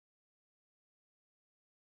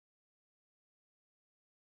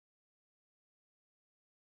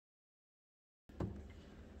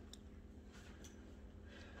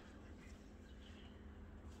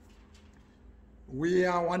We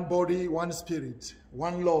are one body, one spirit,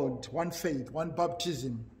 one Lord, one faith, one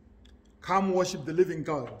baptism. Come worship the living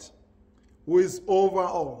God, who is over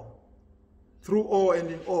all, through all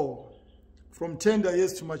and in all. From tender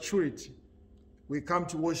years to maturity, we come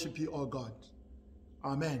to worship you, O God.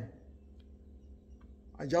 Amen.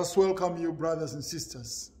 I just welcome you, brothers and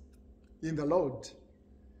sisters, in the Lord,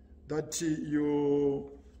 that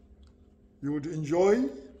you would enjoy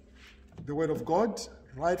the Word of God,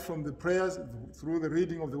 right from the prayers, through the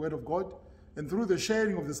reading of the Word of God, and through the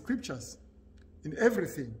sharing of the Scriptures. In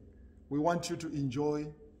everything, we want you to enjoy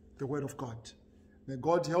the Word of God. May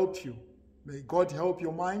God help you. May God help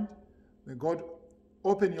your mind. May God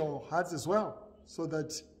open your hearts as well, so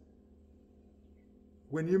that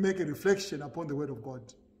when you make a reflection upon the Word of God,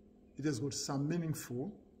 it has got some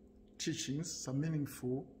meaningful teachings, some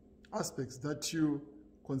meaningful aspects that you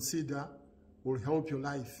consider will help your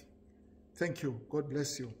life. Thank you. God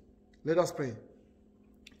bless you. Let us pray.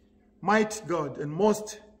 Mighty God and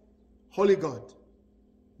most holy God,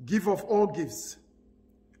 giver of all gifts,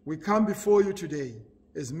 we come before you today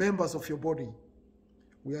as members of your body.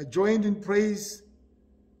 We are joined in praise.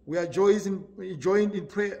 We are joined in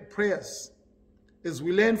prayers as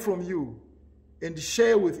we learn from you and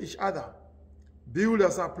share with each other. Build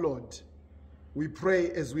us up, Lord. We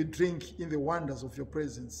pray as we drink in the wonders of your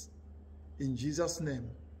presence. In Jesus' name,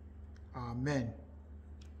 amen.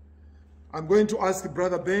 I'm going to ask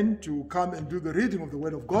Brother Ben to come and do the reading of the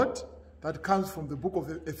Word of God. That comes from the book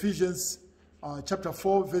of Ephesians, chapter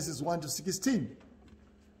 4, verses 1 to 16.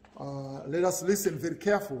 Let us listen very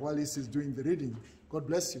carefully while he is doing the reading. God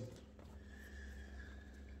bless you.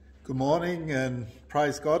 Good morning and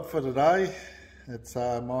praise God for today. It's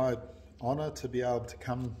my honour to be able to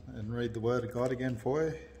come and read the Word of God again for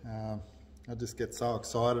you. I just get so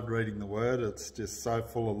excited reading the Word. It's just so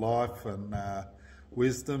full of life and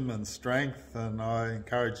wisdom and strength, and I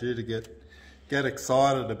encourage you to get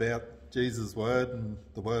excited about Jesus' Word and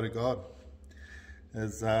the Word of God.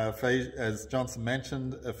 As Johnson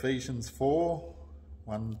mentioned, Ephesians 4,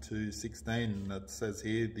 1 to 16, it says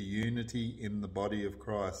here, the unity in the body of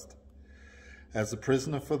Christ. As a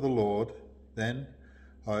prisoner for the Lord, then,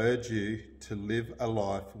 I urge you to live a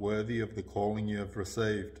life worthy of the calling you have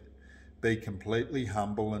received. Be completely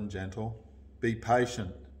humble and gentle. Be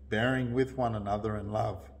patient, bearing with one another in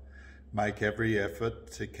love. Make every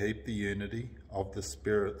effort to keep the unity of the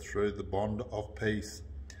Spirit through the bond of peace.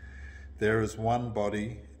 There is one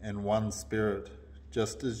body and one Spirit,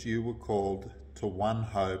 just as you were called to one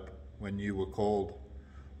hope when you were called.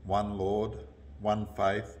 One Lord, one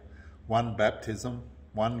faith, one baptism,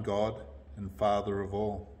 one God and Father of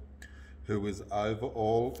all, who is over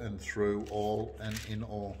all and through all and in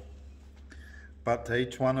all. But to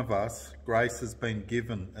each one of us, grace has been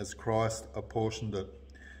given as Christ apportioned it.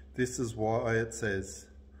 This is why it says,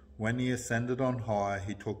 when he ascended on high,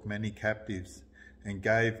 he took many captives and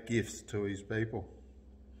gave gifts to his people.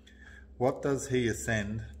 What does he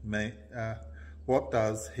ascended mean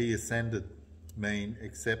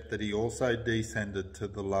except that he also descended to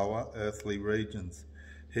the lower earthly regions?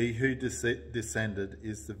 He who descended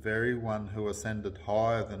is the very one who ascended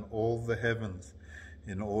higher than all the heavens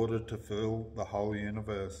in order to fill the whole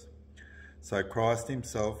universe. So Christ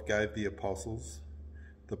himself gave the apostles,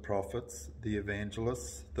 the prophets, the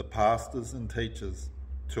evangelists, the pastors and teachers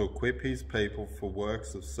to equip his people for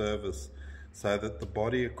works of service, so that the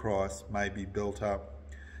body of Christ may be built up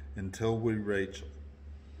until we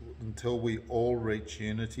all reach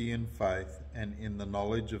unity in faith and in the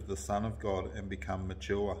knowledge of the Son of God and become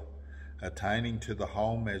mature, attaining to the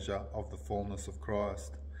whole measure of the fullness of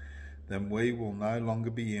Christ. Then we will no longer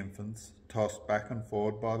be infants, tossed back and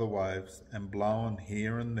forward by the waves and blown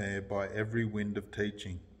here and there by every wind of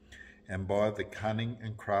teaching, and by the cunning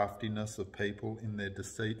and craftiness of people in their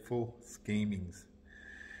deceitful schemings.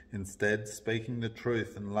 Instead, speaking the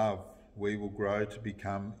truth in love, we will grow to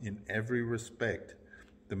become in every respect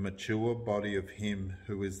the mature body of him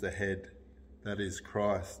who is the head, that is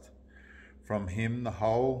Christ. From him the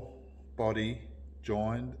whole body,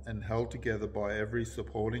 joined and held together by every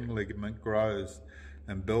supporting ligament, grows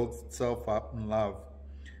and builds itself up in love,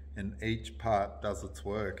 and each part does its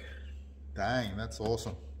work. Dang, that's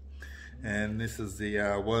awesome. And this is the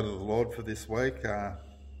word of the Lord for this week.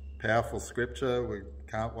 Powerful scripture. We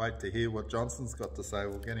can't wait to hear what Johnson's got to say.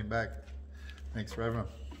 We'll get him back. Thanks, Reverend.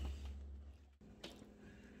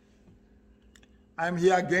 I'm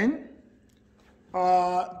here again.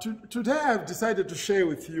 Today I've decided to share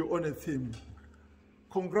with you on a theme.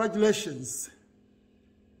 Congratulations,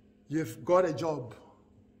 you've got a job.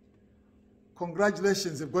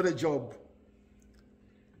 Congratulations, you've got a job.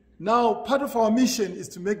 Now, part of our mission is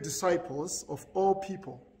to make disciples of all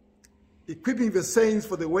people, equipping the saints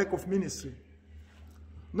for the work of ministry.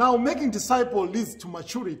 Now, making disciples leads to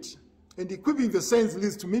maturity, and equipping the saints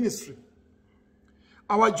leads to ministry.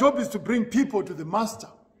 Our job is to bring people to the Master.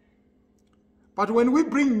 But when we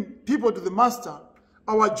bring people to the Master,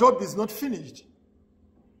 our job is not finished.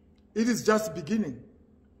 It is just beginning.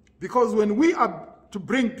 Because when we are to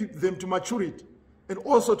bring them to maturity and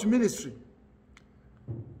also to ministry,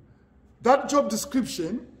 that job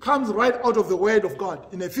description comes right out of the Word of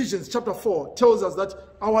God. In Ephesians chapter 4, tells us that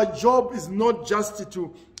our job is not just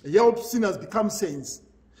to help sinners become saints,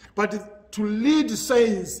 but to lead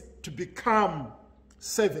saints to become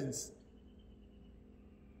servants.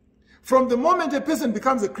 From the moment a person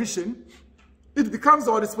becomes a Christian, it becomes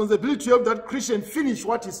our responsibility to help that Christian finish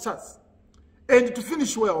what he starts. And to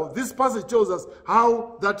finish well, this passage tells us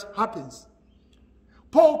how that happens.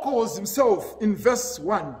 Paul calls himself in verse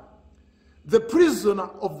 1, the prisoner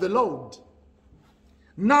of the Lord.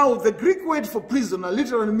 Now, the Greek word for prisoner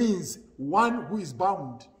literally means one who is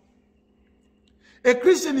bound. A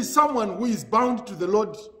Christian is someone who is bound to the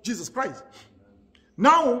Lord Jesus Christ.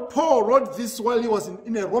 Now, Paul wrote this while he was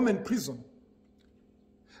in a Roman prison.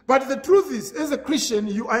 But the truth is, as a Christian,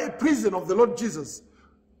 you are a prisoner of the Lord Jesus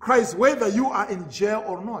Christ, whether you are in jail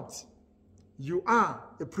or not. You are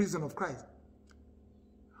a prisoner of Christ.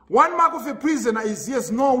 One mark of a prisoner is he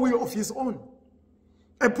has no will of his own.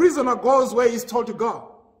 A prisoner goes where he's told to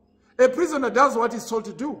go. A prisoner does what he's told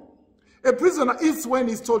to do. A prisoner eats when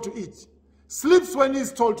he's told to eat, sleeps when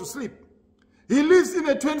he's told to sleep. He lives in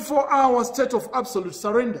a 24-hour state of absolute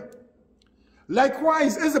surrender.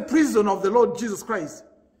 Likewise, as a prisoner of the Lord Jesus Christ,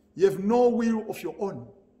 you have no will of your own.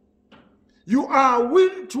 You are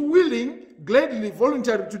willing, gladly,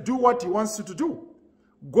 voluntarily to do what he wants you to do.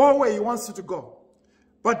 Go where he wants you to go.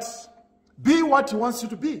 But be what he wants you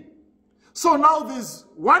to be. So now there's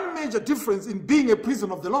one major difference in being a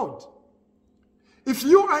prisoner of the Lord. If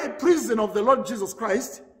you are a prisoner of the Lord Jesus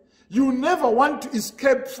Christ, you never want to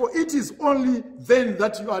escape, for it is only then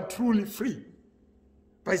that you are truly free,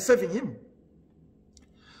 by serving him.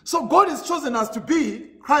 So God has chosen us to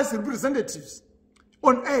be Christ's representatives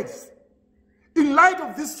on earth. In light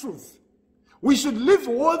of this truth, we should live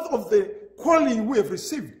worthy of the calling we have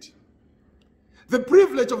received. The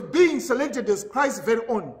privilege of being selected as Christ's very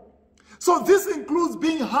own. So this includes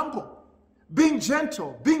being humble, being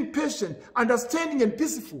gentle, being patient, understanding, and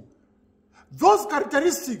peaceful. Those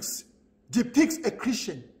characteristics depict a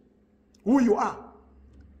Christian, who you are.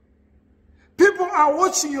 People are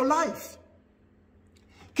watching your life.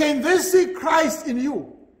 Can they see Christ in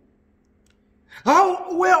you?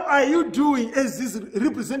 How well are you doing as this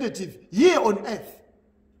representative here on earth?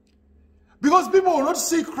 Because people will not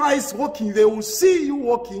see Christ walking, they will see you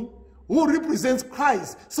walking, who represents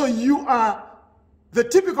Christ. So you are the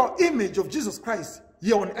typical image of Jesus Christ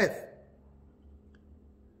here on earth.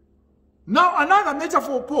 Now, another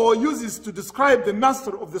metaphor Paul uses to describe the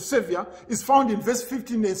master of the Savior is found in verse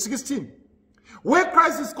 15 and 16, where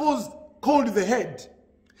Christ is called the head,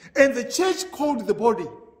 and the church called the body.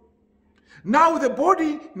 Now, the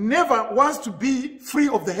body never wants to be free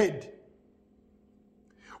of the head.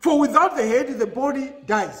 For without the head, the body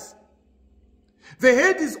dies. The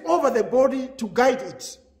head is over the body to guide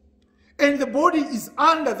it. And the body is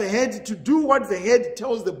under the head to do what the head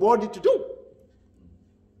tells the body to do.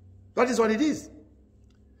 That is what it is.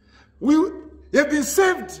 We have been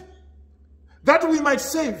saved that we might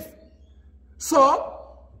save. So,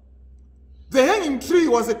 The Hanging Tree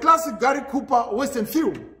was a classic Gary Cooper Western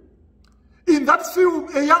film. In that film,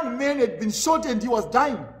 a young man had been shot and he was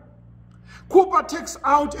dying. Cooper takes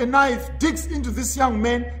out a knife, digs into this young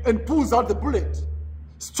man and pulls out the bullet,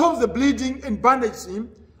 stops the bleeding and bandages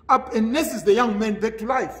him up and nurses the young man back to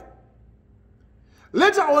life.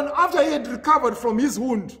 Later on, after he had recovered from his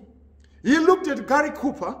wound, he looked at Gary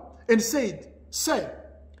Cooper and said, "Sir,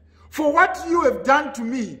 for what you have done to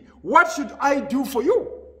me, what should I do for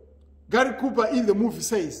you?" Gary Cooper in the movie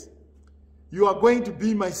says, "You are going to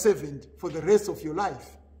be my servant for the rest of your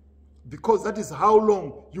life, because that is how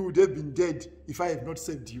long you would have been dead if I have not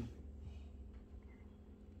saved you."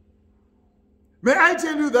 May I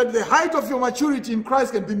tell you that the height of your maturity in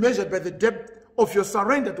Christ can be measured by the depth of your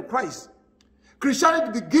surrender to Christ.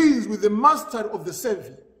 Christianity begins with the master of the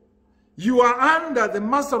Savior. You are under the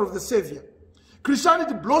master of the Savior.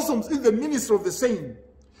 Christianity blossoms in the ministry of the saint.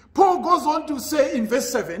 Paul goes on to say in verse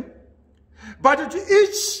 7, "But to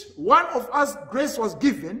each one of us grace was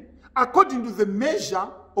given according to the measure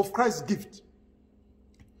of Christ's gift."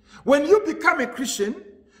 When you become a Christian,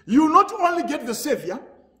 you not only get the Savior,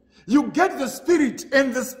 you get the Spirit,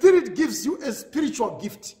 and the Spirit gives you a spiritual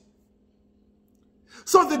gift.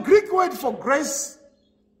 So the Greek word for grace,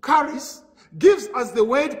 charis, gives us the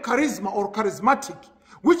word charisma or charismatic,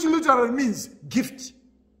 which literally means gift.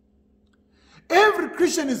 Every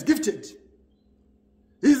Christian is gifted.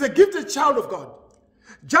 He is a gifted child of God.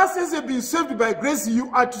 Just as you have been saved by grace, you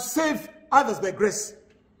are to save others by grace.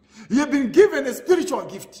 You have been given a spiritual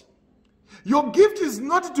gift. Your gift is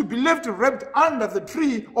not to be left wrapped under the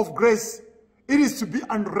tree of grace. It is to be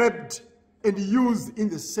unwrapped and used in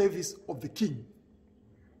the service of the King.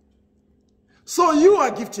 So you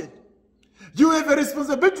are gifted. You have a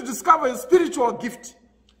responsibility to discover your spiritual gift,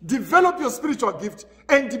 develop your spiritual gift,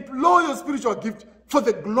 and deploy your spiritual gift for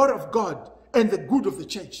the glory of God and the good of the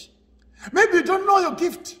church. Maybe you don't know your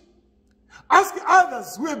gift. Ask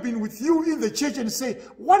others who have been with you in the church and say,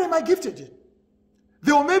 what am I gifted in?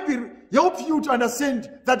 They will maybe help you to understand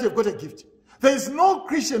that you've got a gift. There is no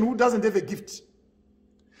Christian who doesn't have a gift.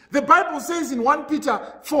 The Bible says in 1 Peter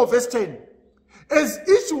 4 verse 10, as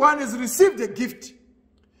each one has received a gift,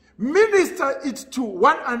 minister it to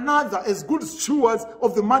one another as good stewards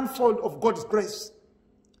of the manifold of God's grace.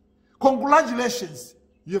 Congratulations,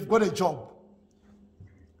 you've got a job.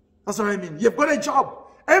 That's what I mean. You've got a job.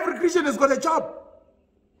 Every Christian has got a job.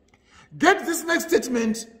 Get this next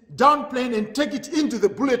statement down plain and take it into the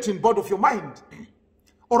bulletin board of your mind,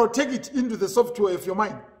 or take it into the software of your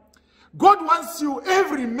mind. God wants you,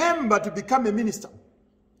 every member, to become a minister.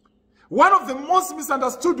 One of the most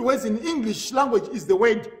misunderstood words in English language is the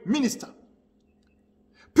word minister.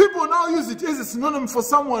 People now use it as a synonym for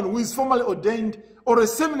someone who is formally ordained or a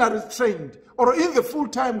seminary trained or in the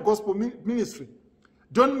full-time gospel ministry.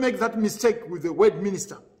 Don't make that mistake with the word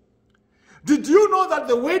minister. Did you know that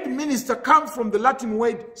the word minister comes from the Latin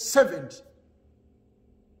word servant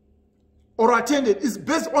or attendant? Is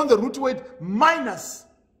based on the root word minus,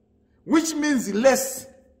 which means less.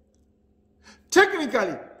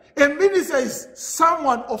 Technically, a minister is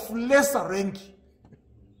someone of lesser rank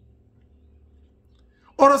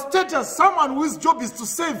or a status, someone whose job is to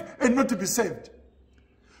save and not to be saved.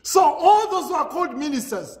 So all those who are called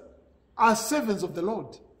ministers are servants of the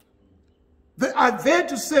Lord. They are there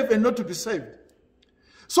to save and not to be saved.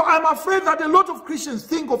 So I'm afraid that a lot of Christians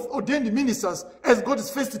think of ordained ministers as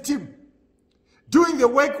God's first team, doing the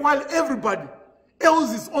work while everybody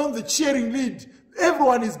else is on the cheering lead.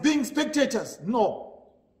 Everyone is being spectators. No.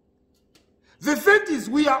 The fact is,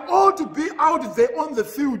 we are all to be out there on the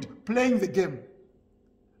field playing the game.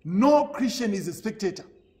 No Christian is a spectator.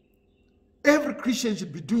 Every Christian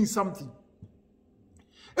should be doing something.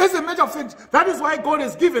 As a matter of fact, that is why God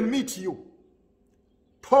has given me to you.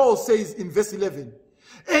 Paul says in verse 11,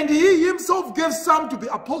 and he himself gave some to be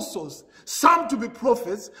apostles, some to be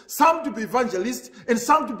prophets, some to be evangelists, and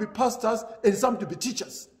some to be pastors, and some to be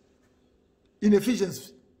teachers. In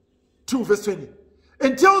Ephesians 2 verse 20.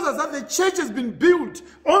 And tells us that the church has been built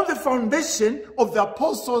on the foundation of the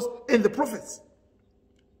apostles and the prophets.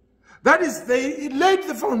 That is, they laid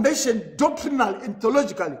the foundation doctrinally and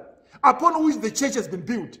theologically upon which the church has been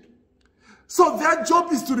built. So their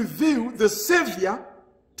job is to reveal the Savior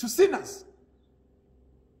to sinners.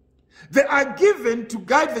 They are given to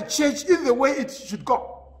guide the church in the way it should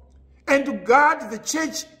go, and to guide the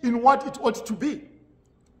church in what it ought to be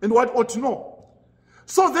and what it ought to know.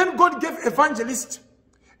 So then God gave evangelists.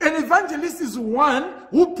 An evangelist is one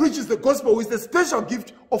who preaches the gospel with the special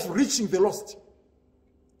gift of reaching the lost.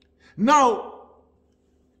 Now,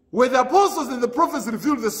 where the apostles and the prophets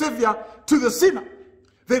revealed the Savior to the sinner,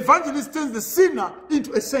 the evangelist turns the sinner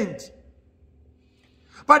into a saint.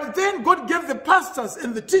 But then God gave the pastors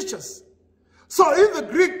and the teachers. So in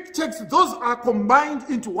the Greek text, those are combined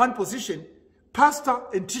into one position, pastor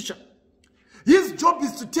and teacher. His job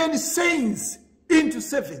is to turn saints into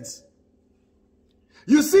servants.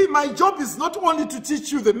 You see, my job is not only to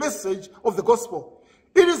teach you the message of the gospel,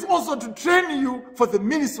 it is also to train you for the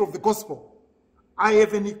ministry of the gospel. I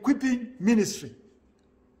have an equipping ministry.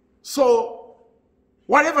 So,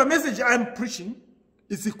 whatever message I'm preaching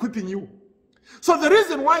is equipping you. So the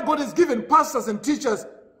reason why God has given pastors and teachers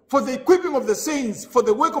for the equipping of the saints, for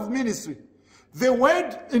the work of ministry, the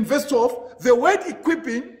word in verse 12, the word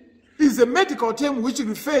equipping is a medical term which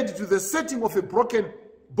referred to the setting of a broken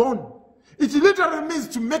bone. It literally means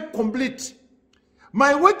to make complete.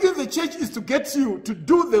 My work in the church is to get you to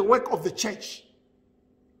do the work of the church.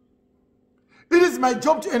 It is my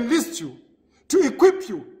job to enlist you, to equip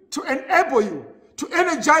you, to enable you, to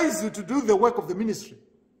energize you to do the work of the ministry,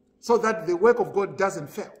 so that the work of God doesn't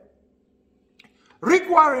fail. Rick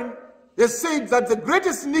Warren has said that the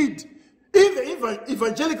greatest need in the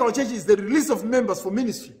evangelical church is the release of members for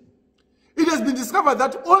ministry. It has been discovered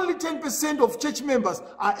that only 10% of church members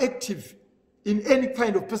are active in any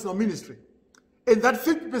kind of personal ministry. And that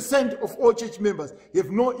 50% of all church members have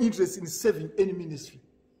no interest in serving any ministry.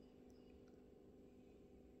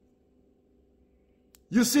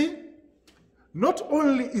 You see, not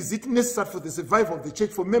only is it necessary for the survival of the church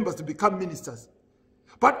for members to become ministers,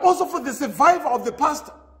 but also for the survival of the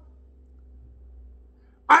pastor.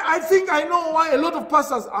 I think I know why a lot of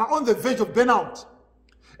pastors are on the verge of burnout,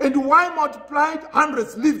 and why multiplied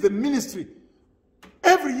hundreds leave the ministry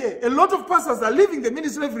every year. A lot of pastors are leaving the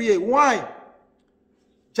ministry every year. Why?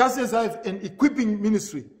 Just as I have an equipping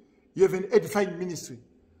ministry, you have an edifying ministry.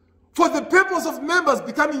 For the purpose of members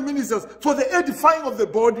becoming ministers, for the edifying of the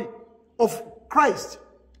body of Christ,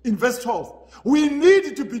 in verse 12, we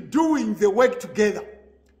need to be doing the work together.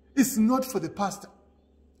 It's not for the pastor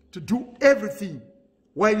to do everything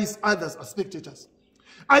while his others are spectators.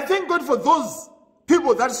 I thank God for those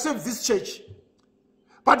people that serve this church.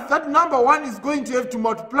 But that number one is going to have to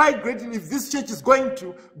multiply greatly if this church is going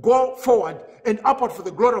to go forward and upward for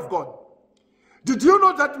the glory of God. Did you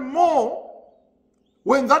know that more,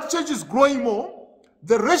 when that church is growing more,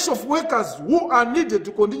 the ratio of workers who are needed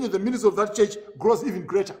to continue the ministry of that church grows even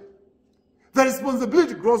greater. The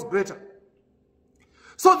responsibility grows greater.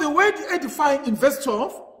 So the word edifying in verse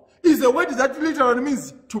 12 is a word that literally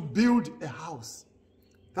means to build a house.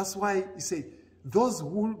 That's why you say, those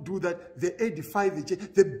who do that, they edify the church,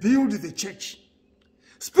 they build the church.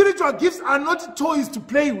 Spiritual gifts are not toys to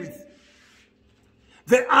play with.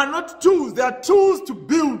 They are not tools, they are tools to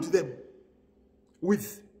build them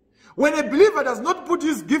with. When a believer does not put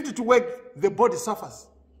his gift to work, the body suffers.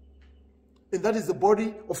 And that is the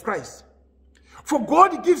body of Christ. For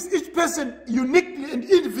God gives each person uniquely and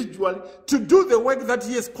individually to do the work that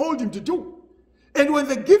he has called him to do. And when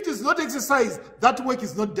the gift is not exercised, that work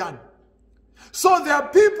is not done. So there are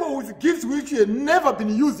people with gifts which have never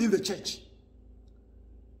been used in the church.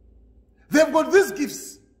 They've got these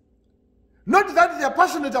gifts. Not that they are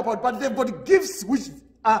passionate about, but they've got gifts which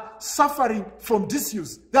are suffering from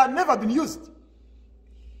disuse. They have never been used.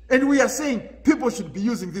 And we are saying people should be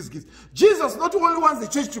using these gifts. Jesus not only wants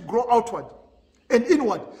the church to grow outward and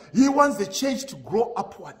inward, he wants the church to grow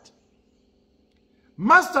upward.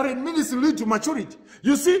 Mastery and ministry lead to maturity.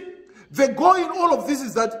 You see, the goal in all of this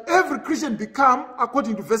is that every Christian become,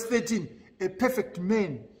 according to verse 13, a perfect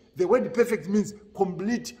man. The word perfect means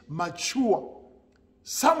complete, mature.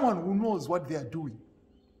 Someone who knows what they are doing.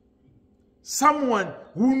 Someone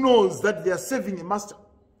who knows that they are serving a master.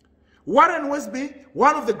 Warren Westby,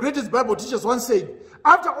 one of the greatest Bible teachers, once said,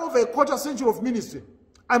 after over a quarter century of ministry,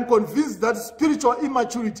 I'm convinced that spiritual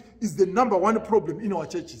immaturity is the #1 problem in our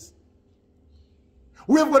churches.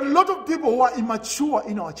 We have got a lot of people who are immature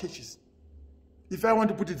in our churches, if I want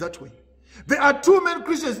to put it that way. There are too many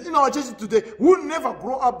Christians in our churches today who never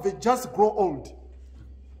grow up, they just grow old.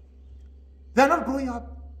 They're not growing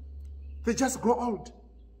up, they just grow old.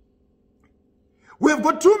 We have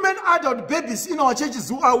got too many adult babies in our churches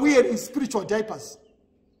who are wearing spiritual diapers.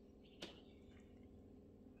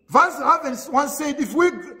 Vance Havens once said, if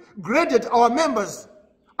we graded our members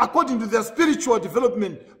according to their spiritual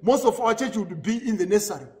development, most of our church would be in the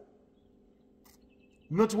nursery.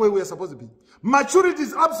 Not where we are supposed to be. Maturity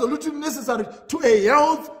is absolutely necessary to a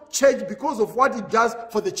health church because of what it does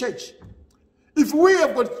for the church. If we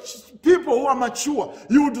have got people who are mature,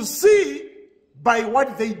 you would see by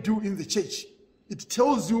what they do in the church. It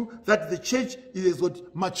tells you that the church is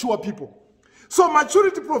got mature people. So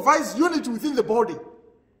maturity provides unity within the body.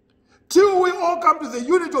 Till we all come to the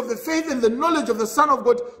unity of the faith and the knowledge of the Son of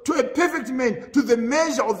God, to a perfect man, to the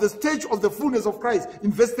measure of the stage of the fullness of Christ,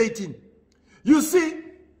 in verse 18. You see,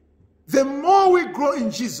 the more we grow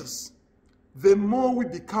in Jesus, the more we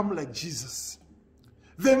become like Jesus.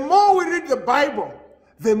 The more we read the Bible,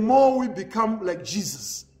 the more we become like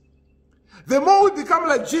Jesus. The more we become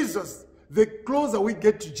like Jesus, the closer we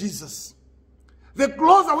get to Jesus. The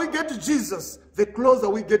closer we get to Jesus, the closer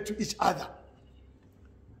we get to each other.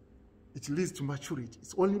 It leads to maturity.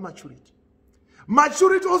 It's only maturity.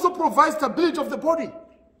 Maturity also provides stability of the body.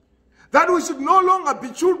 That we should no longer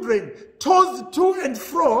be children, tossed to and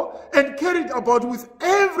fro and carried about with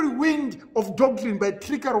every wind of doctrine by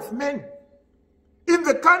trickery of men, in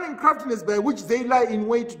the cunning craftiness by which they lie in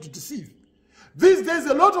wait to deceive. These days,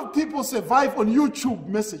 a lot of people survive on YouTube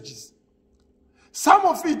messages. Some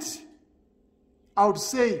of it, I would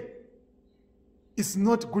say, is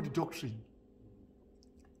not good doctrine.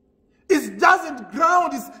 It doesn't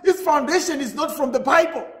ground, its foundation is not from the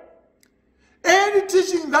Bible. Any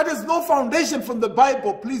teaching that has no foundation from the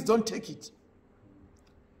Bible, please don't take it.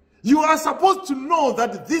 You are supposed to know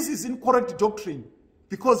that this is incorrect doctrine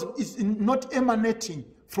because it's not emanating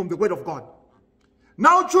from the Word of God.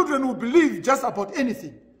 Now children will believe just about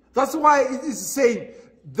anything. That's why it is saying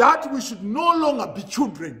that we should no longer be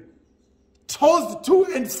children, tossed to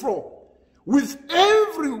and fro with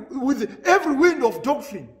every wind of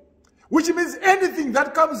doctrine, which means anything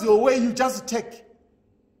that comes your way, you just take.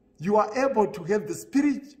 You are able to have the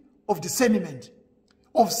spirit of discernment,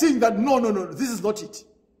 of seeing that no, this is not it.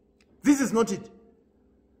 This is not it.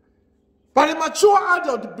 But a mature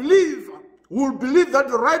adult believer will believe that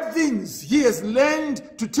the right things he has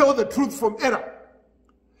learned to tell the truth from error.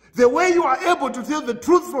 The way you are able to tell the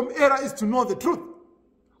truth from error is to know the truth.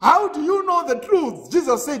 How do you know the truth?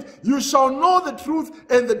 Jesus said, you shall know the truth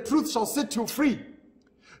and the truth shall set you free.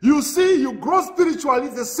 You see, you grow spiritually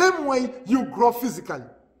the same way you grow physically.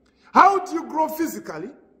 How do you grow physically?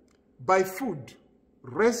 By food,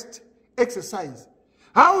 rest, exercise.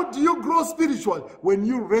 How do you grow spiritual? When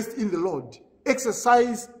you rest in the Lord,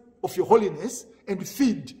 exercise of your holiness, and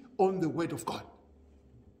feed on the word of God.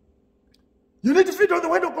 You need to feed on the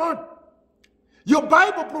word of God. Your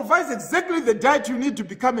Bible provides exactly the diet you need to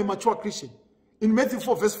become a mature Christian. In Matthew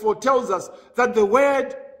 4 verse 4 tells us that the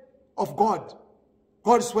word of God,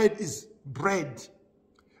 God's word is bread.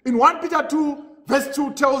 In 1 Peter 2 verse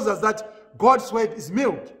 2 tells us that God's word is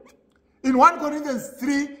milk. In 1 Corinthians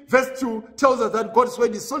 3 verse 2 tells us that God's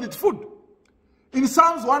word is solid food. In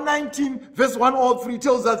Psalms 119 verse 103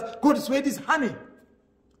 tells us God's word is honey.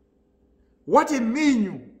 What a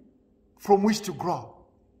menu from which to grow.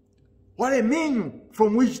 What a menu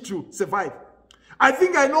from which to survive. I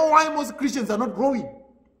think I know why most Christians are not growing.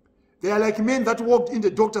 They are like men that walked in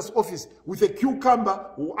the doctor's office with a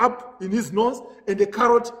cucumber up in his nose and a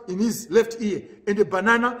carrot in his left ear and a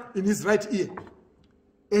banana in his right ear.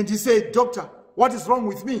 And he said, doctor, what is wrong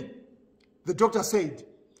with me? The doctor said,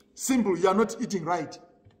 simple, you are not eating right.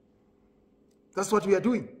 That's what we are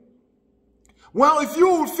doing. Well, if you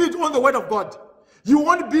will feed on the word of God, you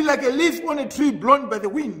won't be like a leaf on a tree blown by the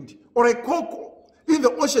wind, or a cocoa in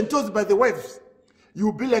the ocean tossed by the waves. You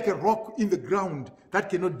will be like a rock in the ground that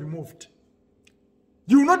cannot be moved.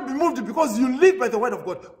 You will not be moved because you live by the word of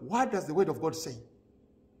God. What does the word of God say?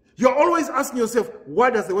 You are always asking yourself,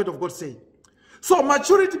 what does the word of God say? So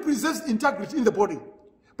maturity preserves integrity in the body.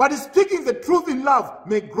 But speaking the truth in love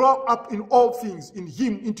may grow up in all things in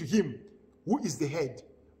him, into him, who is the head,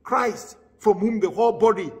 Christ, from whom the whole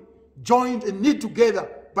body, joined and knit together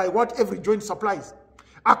by what every joint supplies,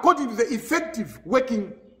 according to the effective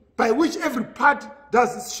working by which every part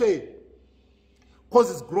does its share,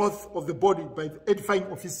 causes growth of the body by the edifying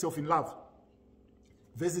of itself in love.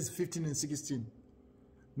 Verses 15 and 16.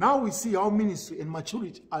 Now we see how ministry and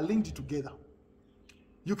maturity are linked together.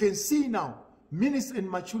 You can see now, ministry and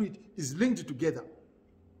maturity is linked together.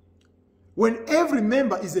 When every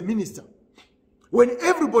member is a minister, when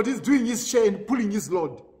everybody is doing his share and pulling his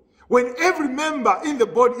load, when every member in the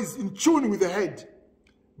body is in tune with the head,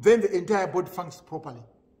 then the entire body functions properly.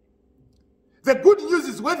 The good news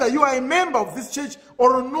is whether you are a member of this church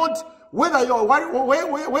or not, whether you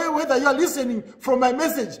are listening from my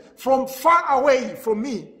message from far away from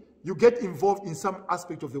me, you get involved in some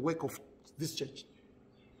aspect of the work of this church.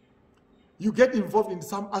 You get involved in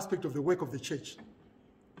some aspect of the work of the church,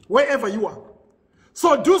 wherever you are.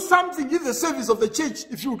 So do something in the service of the church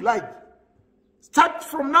if you would like. Start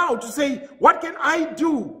from now to say, what can I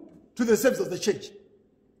do to the service of the church?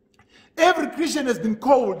 Every Christian has been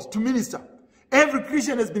called to minister. Every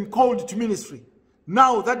Christian has been called to ministry.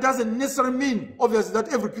 Now, that doesn't necessarily mean, obviously, that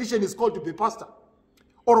every Christian is called to be a pastor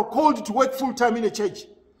or called to work full-time in a church.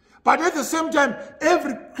 But at the same time,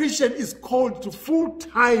 every Christian is called to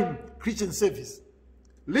full-time Christian service.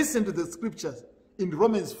 Listen to the scriptures in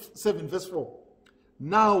Romans 7 verse 4.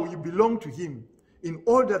 Now you belong to him in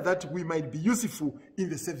order that we might be useful in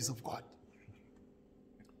the service of God.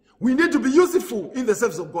 We need to be useful in the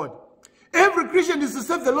service of God. Every Christian is to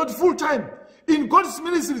serve the Lord full-time. In God's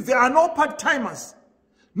ministry, there are no part-timers,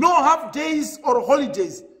 no half days or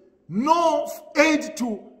holidays, no 8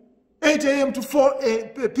 a.m. to 4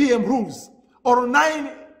 p.m. rules, or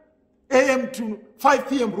 9 a.m. to 5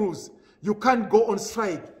 p.m. rules. You can't go on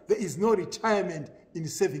strike. There is no retirement in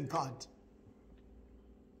serving God.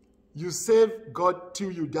 You serve God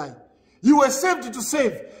till you die. You were saved to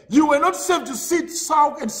save. You were not saved to sit,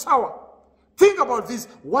 sulk, and sour. Think about this.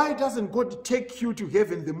 Why doesn't God take you to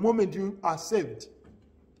heaven the moment you are saved?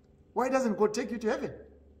 Why doesn't God take you to heaven?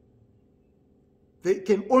 There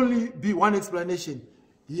can only be one explanation.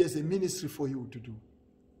 He has a ministry for you to do.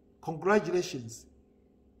 Congratulations.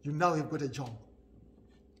 You now have got a job.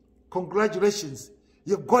 Congratulations.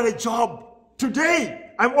 You've got a job.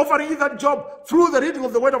 Today, I'm offering you that job through the reading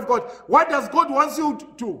of the Word of God. What does God want you to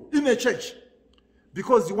do in a church?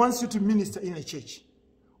 Because He wants you to minister in a church.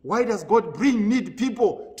 Why does God bring need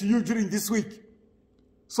people to you during this week?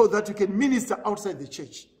 So that you can minister outside the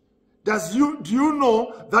church. Do you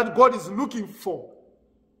know that God is looking for?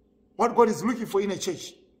 What God is looking for in a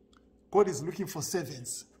church? God is looking for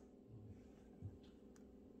servants.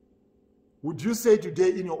 Would you say today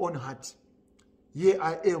in your own heart, here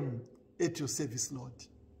I am at your service, Lord.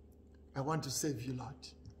 I want to serve you, Lord.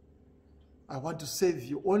 I want to save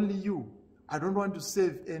you, only you. I don't want to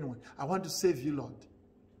save anyone. I want to save you, Lord.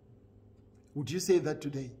 Would you say that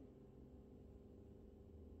today?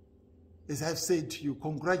 As I've said to you,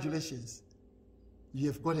 congratulations. You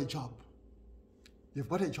have got a job. You've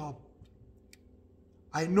got a job.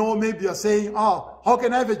 I know maybe you're saying, oh, how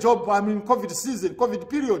can I have a job? I'm in COVID season, COVID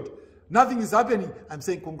period. Nothing is happening. I'm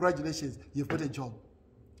saying congratulations. You've got a job.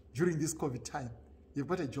 During this COVID time, you've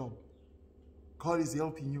got a job. God is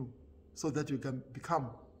helping you so that you can become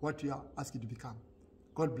what you are asked to become.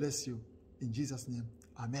 God bless you. In Jesus' name,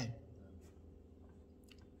 amen.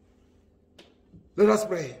 Let us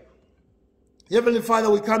pray. Heavenly Father,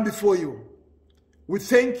 we come before you. We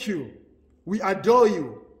thank you. We adore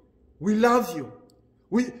you. We love you.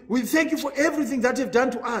 We thank you for everything that you've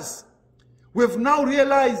done to us. We have now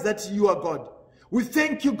realized that you are God. We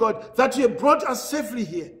thank you, God, that you have brought us safely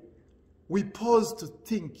here. We pause to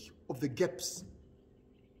think of the gaps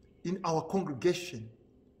in our congregation.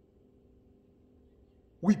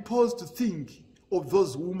 We pause to think of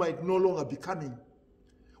those who might no longer be coming.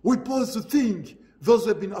 We pause to think those who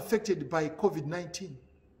have been affected by COVID-19.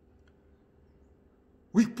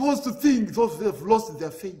 We pause to think those who have lost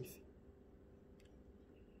their faith.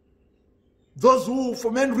 Those who,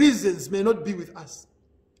 for many reasons, may not be with us.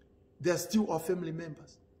 They are still our family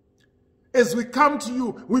members. As we come to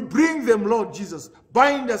you, we bring them, Lord Jesus.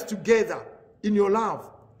 Bind us together in your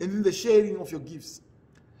love and in the sharing of your gifts.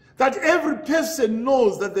 That every person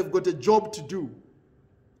knows that they've got a job to do.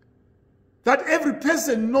 That every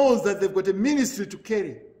person knows that they've got a ministry to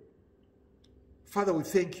carry. Father, we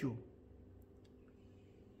thank you.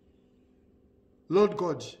 Lord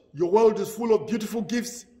God, your world is full of beautiful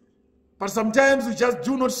gifts, but sometimes we just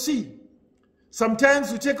do not see.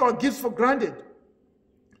 Sometimes we take our gifts for granted,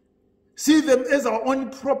 see them as our own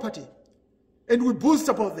property, and we boast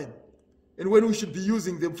about them, and when we should be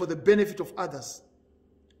using them for the benefit of others.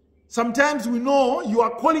 Sometimes we know you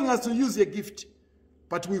are calling us to use your gift,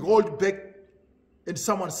 but we hold back and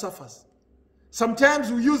someone suffers.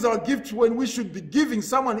 Sometimes we use our gift when we should be giving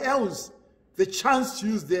someone else the chance to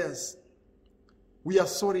use theirs. We are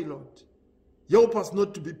sorry, Lord. Help us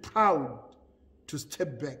not to be proud, to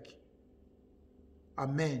step back.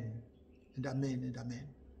 Amen and amen and amen.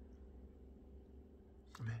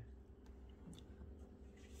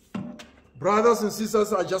 Amen. Brothers and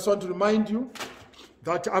sisters, I just want to remind you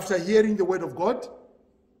that after hearing the word of God,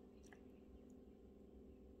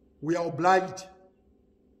 we are obliged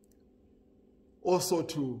also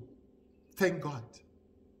to thank God.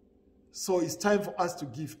 So it's time for us to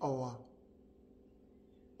give our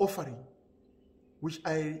offering, which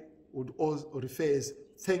I would also refer as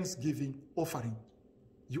thanksgiving offering.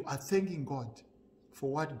 You are thanking God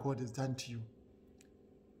for what God has done to you.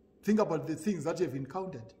 Think about the things that you have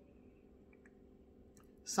encountered.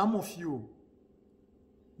 Some of you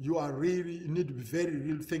need to be very,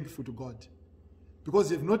 really thankful to God, because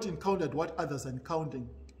you have not encountered what others are encountering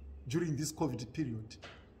during this COVID period.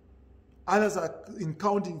 Others are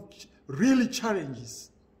encountering really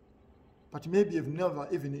challenges, but maybe you've never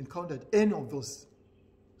even encountered any of those.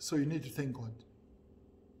 So you need to thank God.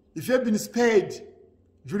 If you have been spared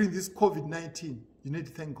during this COVID-19, you need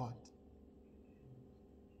to thank God.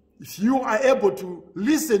 If you are able to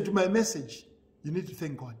listen to my message, you need to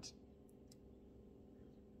thank God.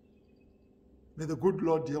 May the good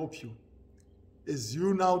Lord help you as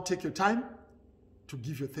you now take your time to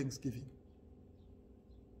give your thanksgiving.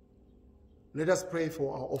 Let us pray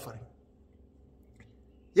for our offering.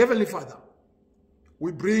 Heavenly Father,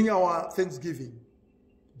 we bring our thanksgiving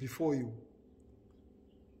before you.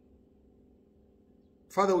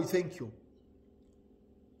 Father, we thank you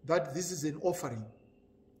that this is an offering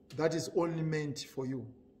that is only meant for you.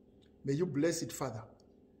 May you bless it, Father,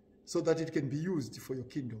 so that it can be used for your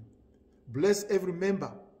kingdom. Bless every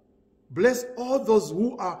member. Bless all those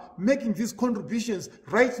who are making these contributions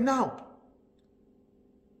right now.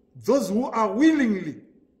 Those who are willingly,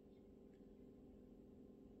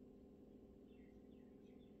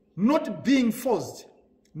 not being forced,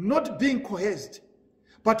 not being coerced,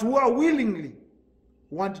 but who are willingly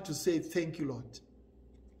want to say, thank you, Lord.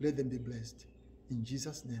 Let them be blessed. In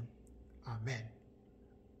Jesus' name, amen.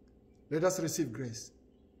 Let us receive grace.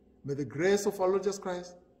 May the grace of our Lord Jesus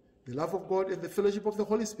Christ, the love of God, and the fellowship of the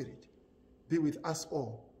Holy Spirit be with us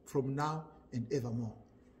all, from now and evermore.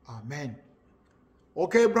 Amen.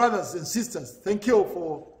 Okay, brothers and sisters, thank you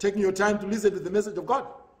for taking your time to listen to the message of God.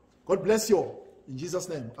 God bless you all. In Jesus'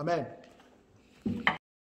 name, amen.